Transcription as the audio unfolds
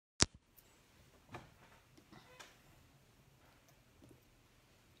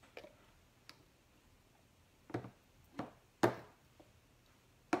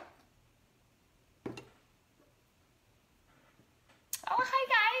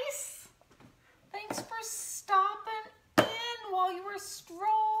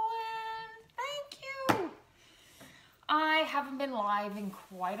haven't been live in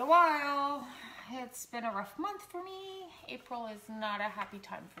quite a while. It's been a rough month for me. April is not a happy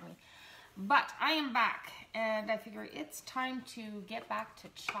time for me. But I am back, and I figure it's time to get back to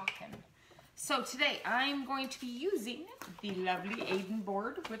chalking. So today I'm going to be using the lovely Aiden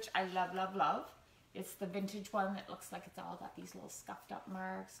board, which I love, love, love. It's the vintage one that looks like it's all got these little scuffed up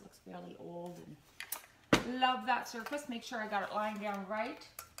marks. Looks really old, and love that surface. Make sure I got it lying down right.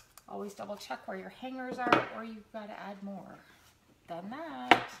 Always double check where your hangers are, or you've got to add more. Done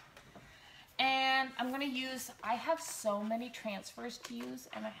that. And I'm going to use, I have so many transfers to use,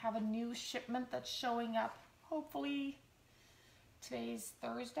 and I have a new shipment that's showing up, hopefully, today's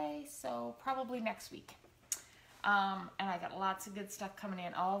Thursday, so probably next week. And I got lots of good stuff coming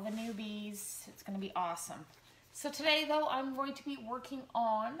in, all the newbies. It's going to be awesome. So today, though, I'm going to be working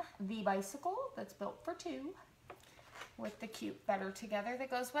on the bicycle that's built for two with the cute Better Together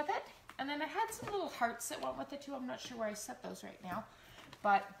that goes with it. And then I had some little hearts that went with it, too. I'm not sure where I set those right now,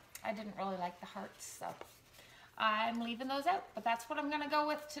 but I didn't really like the hearts, so I'm leaving those out, but that's what I'm going to go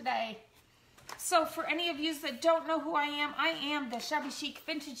with today. So for any of you that don't know who I am the shabby chic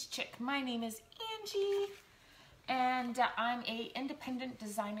vintage chick. My name is Angie, and I'm a independent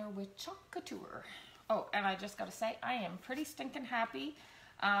designer with Chalk Couture. Oh, and I just got to say, I am pretty stinking happy,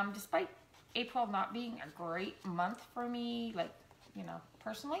 despite April not being a great month for me, like, you know,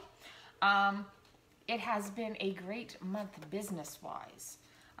 personally. It has been a great month business-wise.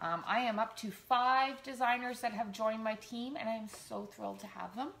 I am up to 5 designers that have joined my team, and I am so thrilled to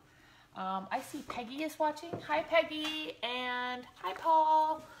have them. I see Peggy is watching. Hi, Peggy, and hi,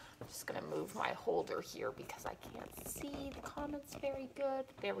 Paul. I'm just going to move my holder here because I can't see the comments very good.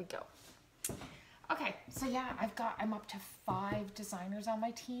 There we go. Okay, so yeah, I'm up to 5 designers on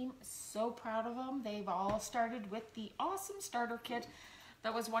my team. So proud of them. They've all started with the awesome starter kit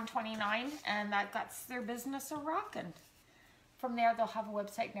that was $129, and that got their business a-rockin'. From there, they'll have a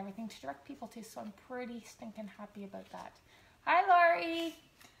website and everything to direct people to, so I'm pretty stinking happy about that. Hi, Laurie.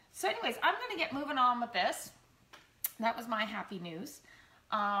 So anyways, I'm going to get moving on with this. That was my happy news.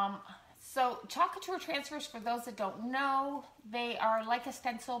 So Chalk Couture transfers, for those that don't know, they are like a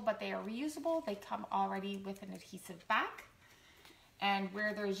stencil, but they are reusable. They come already with an adhesive back. And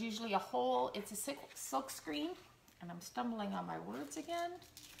where there's usually a hole, it's a silk screen. And I'm stumbling on my words again.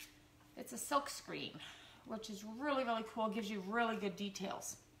 It's a silk screen, which is really, really cool. Gives you really good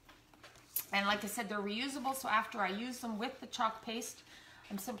details. And like I said, they're reusable, so after I use them with the chalk paste,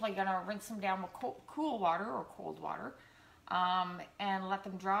 I'm simply going to rinse them down with cool water or cold water and let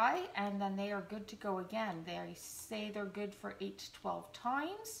them dry, and then they are good to go again. They say they're good for 8 to 12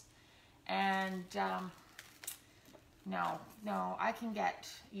 times, and no, I can get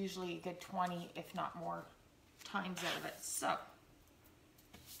usually a good 20, if not more, times out of it. So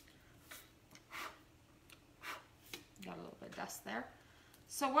got a little bit of dust there.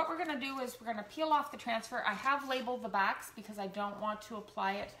 So what we're going to do is we're going to peel off the transfer. I have labeled the backs because I don't want to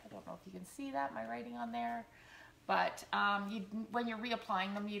apply it. I don't know if you can see that, my writing on there. But when you're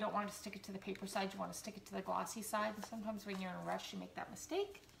reapplying them, you don't want to stick it to the paper side. You want to stick it to the glossy side. And sometimes when you're in a rush, you make that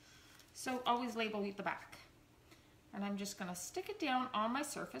mistake. So always label the back. And I'm just going to stick it down on my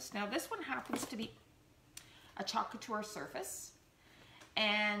surface. Now this one happens to be a Chalk Couture surface.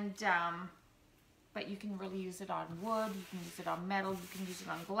 And but you can really use it on wood, you can use it on metal, you can use it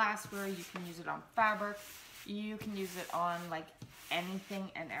on glassware, you can use it on fabric, you can use it on like anything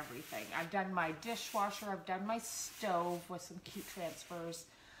and everything. I've done my dishwasher, I've done my stove with some cute transfers,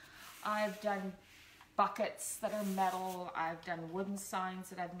 I've done buckets that are metal, I've done wooden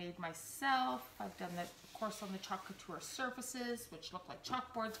signs that I've made myself, I've done that, of course, on the Chalk Couture surfaces, which look like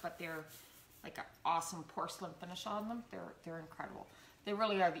chalkboards, but they're like an awesome porcelain finish on them. They're incredible. They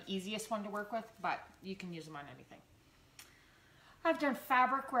really are the easiest one to work with, but you can use them on anything. I've done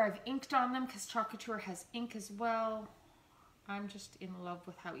fabric where I've inked on them because Chalk Couture has ink as well. I'm just in love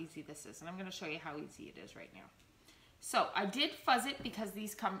with how easy this is, and I'm going to show you how easy it is right now. So I did fuzz it because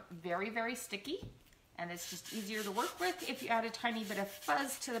these come very, very sticky, and it's just easier to work with if you add a tiny bit of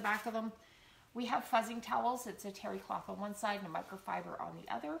fuzz to the back of them. We have fuzzing towels. It's a terry cloth on one side and a microfiber on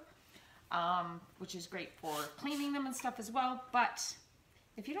the other, which is great for cleaning them and stuff as well, but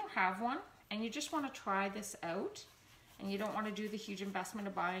if you don't have one and you just want to try this out and you don't want to do the huge investment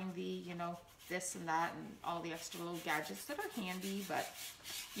of buying the, you know, this and that and all the extra little gadgets that are handy, but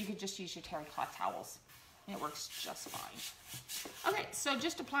you could just use your terry cloth towels and it works just fine. Okay, so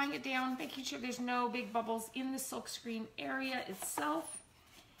just applying it down, making sure there's no big bubbles in the silk screen area itself.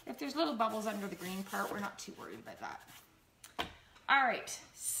 If there's little bubbles under the green part, we're not too worried about that. All right,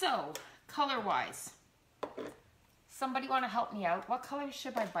 so color-wise, somebody want to help me out? What color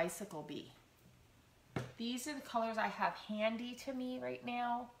should my bicycle be? these are the colors I have handy to me right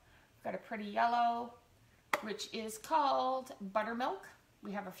now. I've got a pretty yellow, which is called Buttermilk.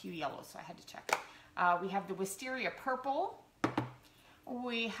 We have a few yellows, so I had to check. We have the Wisteria Purple.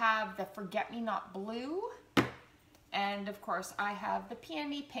 We have the Forget Me Not Blue. And of course, I have the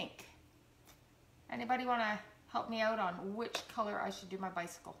Peony Pink. Anybody want to help me out on which color I should do my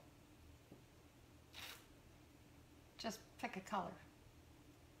bicycle? Just pick a color.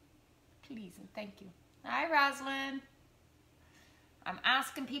 Please and thank you. Hi, Rosalind. I'm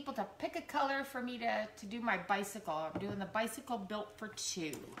asking people to pick a color for me to do my bicycle. I'm doing the bicycle built for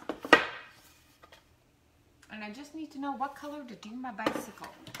two. And I just need to know what color to do my bicycle.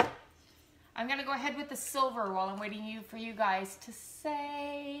 I'm gonna go ahead with the silver while I'm waiting for you guys to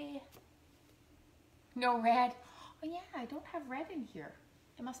say. No red. Oh yeah, I don't have red in here.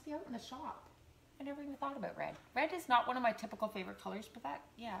 It must be out in the shop. I never even thought about red. Red is not one of my typical favorite colors, but that,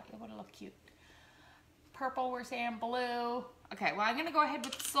 yeah, it would look cute. Purple, we're saying blue. Okay, well, I'm gonna go ahead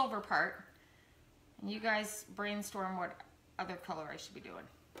with the silver part. And you guys brainstorm what other color I should be doing.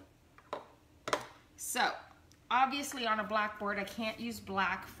 So, obviously on a blackboard, I can't use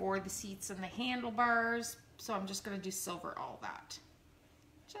black for the seats and the handlebars. So I'm just gonna do silver all that.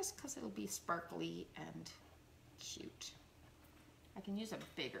 Just because it'll be sparkly and cute. I can use a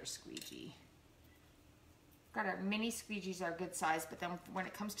bigger squeegee. Got our mini squeegees are a good size, but then when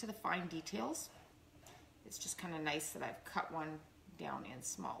it comes to the fine details, it's just kind of nice that I've cut one down in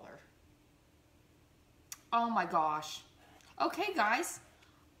smaller. Oh my gosh. Okay, guys,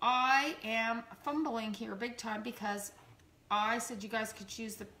 I am fumbling here big time because I said you guys could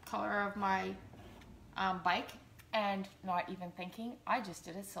choose the color of my bike, and not even thinking, I just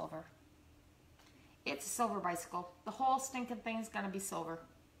did it silver. It's a silver bicycle. The whole stinking thing's gonna be silver.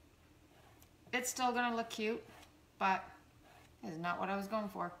 It's still gonna look cute, but it's not what I was going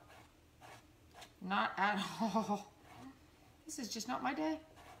for. Not at all. This is just not my day.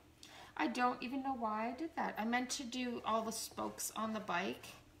 I don't even know why I did that. I meant to do all the spokes on the bike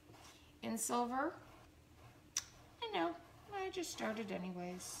in silver. I know, I just started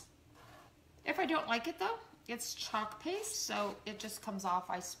anyways. If I don't like it though, it's chalk paste, so it just comes off.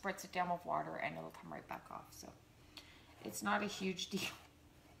 I spritz it down with water and it'll come right back off. So it's not a huge deal,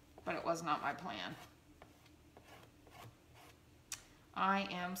 but it was not my plan. I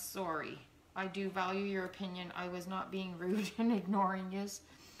am sorry. I do value your opinion. I was not being rude and ignoring you.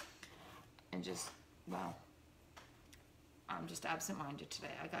 And just, well, I'm just absent-minded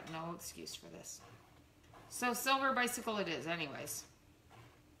today. I got no excuse for this. So silver bicycle it is anyways.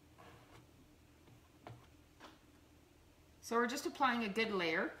 So we're just applying a good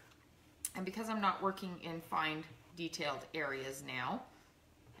layer. And because I'm not working in fine detailed areas now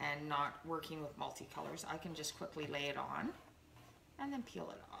and not working with multicolors, I can just quickly lay it on and then peel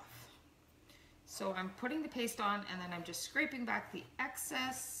it off. So I'm putting the paste on and then I'm just scraping back the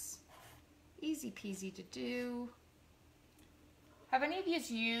excess. Easy peasy to do. Have any of you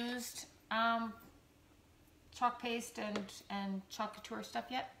used chalk paste and chalk couture stuff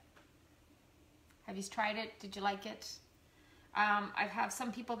yet? Have you tried it? Did you like it? I have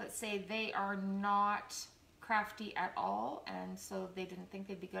some people that say they are not crafty at all, and so they didn't think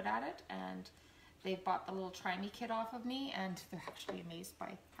they'd be good at it, and they bought the little try me kit off of me, and they're actually amazed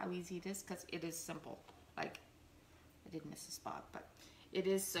by how easy it is, because it is simple. Like, I did miss a spot, but it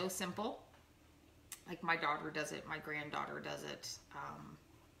is so simple. Like, my daughter does it, my granddaughter does it.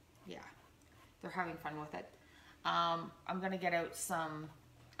 Yeah, they're having fun with it. I'm gonna get out some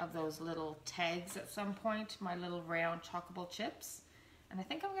of those little tags at some point, my little round chalkable chips, and I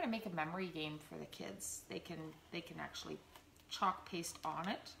think I'm gonna make a memory game for the kids. They can actually chalk paste on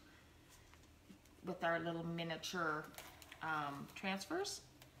it with our little miniature transfers,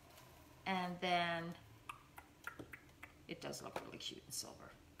 and then it does look really cute in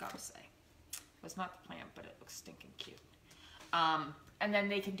silver, gotta say. It was not the plan, but it looks stinking cute. And then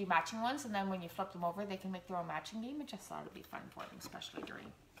they can do matching ones, and then when you flip them over, they can make their own matching game. I just thought it'd be fun for them, especially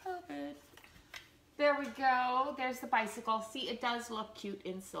during COVID. There we go. There's the bicycle. See, it does look cute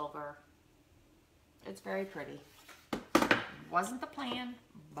in silver. It's very pretty. Wasn't the plan,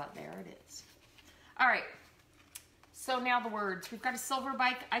 but there it is. All right. So now the words. We've got a silver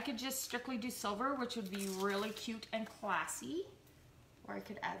bike. I could just strictly do silver, which would be really cute and classy. Or I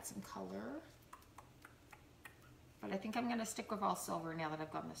could add some color. But I think I'm going to stick with all silver now that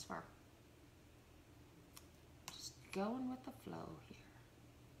I've gone this far. Just going with the flow here.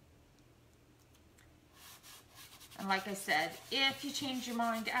 And like I said, if you change your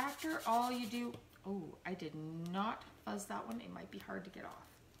mind after, all you do... Oh, I did not fuzz that one. It might be hard to get off.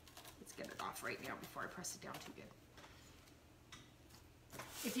 Let's get it off right now before I press it down too good.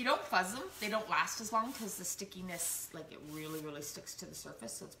 If you don't fuzz them, they don't last as long because the stickiness, like it really sticks to the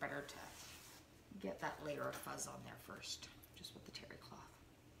surface. So it's better to get that layer of fuzz on there first, just with the terry cloth.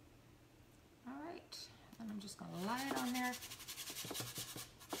 All right, and I'm just gonna lie it on there.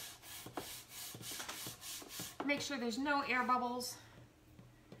 Make sure there's no air bubbles.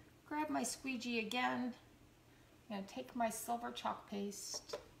 Grab my squeegee again. I'm gonna take my silver chalk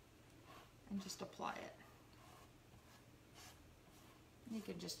paste and just apply it. You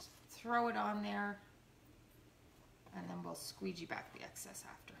can just throw it on there and then we'll squeegee back the excess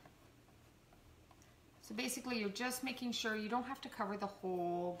after. So basically you're just making sure you don't have to cover the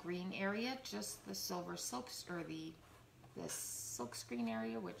whole green area, just the silver silks, or the silk screen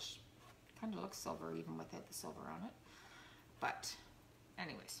area, which kind of looks silver even without the silver on it. But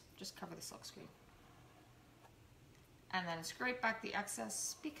anyways, just cover the silk screen. And then scrape back the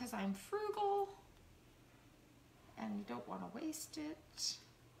excess because I'm frugal and you don't want to waste it.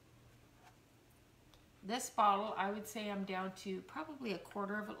 This bottle, I would say I'm down to probably a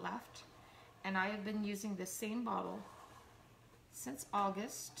quarter of it left. And I have been using the same bottle since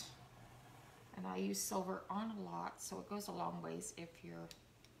August. And I use silver on a lot, so it goes a long ways if you're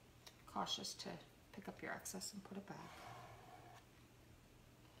cautious to pick up your excess and put it back.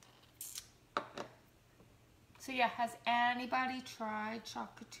 So yeah, has anybody tried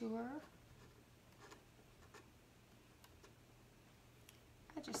Chalk Couture?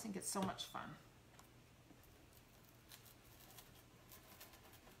 I just think it's so much fun.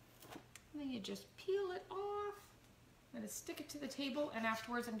 And then you just peel it off. I'm going to stick it to the table, and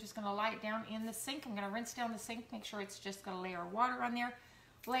afterwards I'm just going to lie it down in the sink. I'm going to rinse down the sink, make sure it's just got a layer of water on there.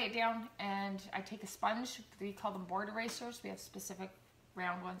 Lay it down, and I take a sponge. We call them board erasers. We have specific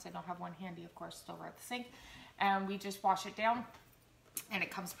round ones. I don't have one handy, of course, still over at the sink. And we just wash it down, and it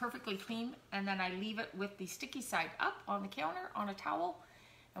comes perfectly clean. And then I leave it with the sticky side up on the counter on a towel.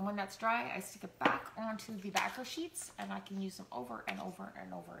 And when that's dry, I stick it back onto the backer sheets, and I can use them over and over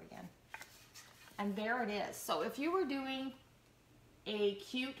and over again. And there it is. So if you were doing a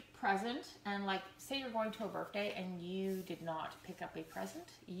cute present, and like say you're going to a birthday and you did not pick up a present,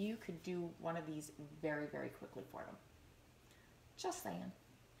 you could do one of these very quickly for them. Just saying.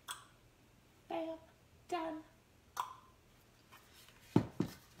 Bam, done.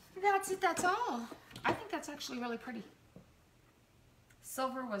 That's it, that's all. I think that's actually really pretty.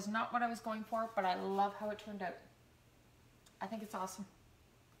 Silver was not what I was going for, but I love how it turned out. I think it's awesome.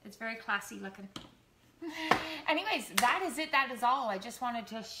 It's very classy looking. Anyways, that is it. That is all. I just wanted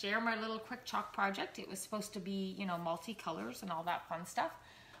to share my little quick chalk project. It was supposed to be, you know, multi-colors and all that fun stuff.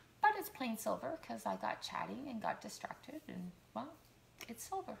 But it's plain silver because I got chatting and got distracted. And, well, it's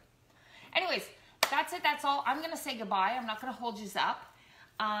silver. Anyways, that's it. That's all. I'm going to say goodbye. I'm not going to hold you up.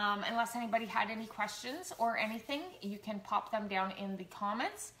 Unless anybody had any questions or anything, you can pop them down in the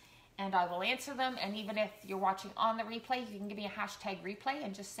comments and I will answer them. And even if you're watching on the replay, you can give me a hashtag replay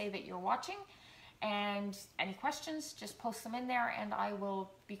and just say that you're watching. And any questions, just post them in there and I will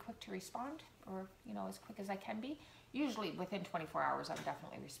be quick to respond, or, you know, as quick as I can be. Usually within 24 hours, I'm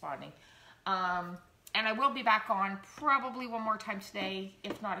definitely responding. And I will be back on probably one more time today,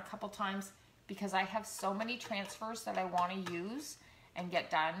 if not a couple times, because I have so many transfers that I want to use and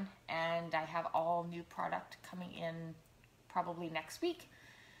get done. And I have all new product coming in probably next week.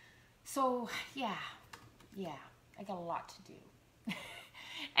 So yeah, I got a lot to do.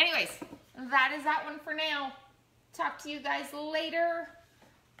 Anyways, that is that one for now. Talk to you guys later.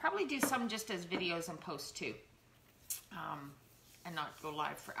 Probably do some just as videos and posts too. And not go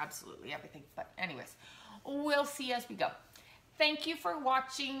live for absolutely everything. But anyways, we'll see as we go. Thank you for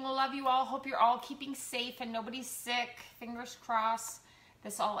watching. Love you all. Hope you're all keeping safe and nobody's sick. Fingers crossed.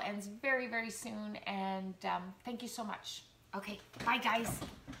 This all ends very soon. And thank you so much. Okay, bye guys.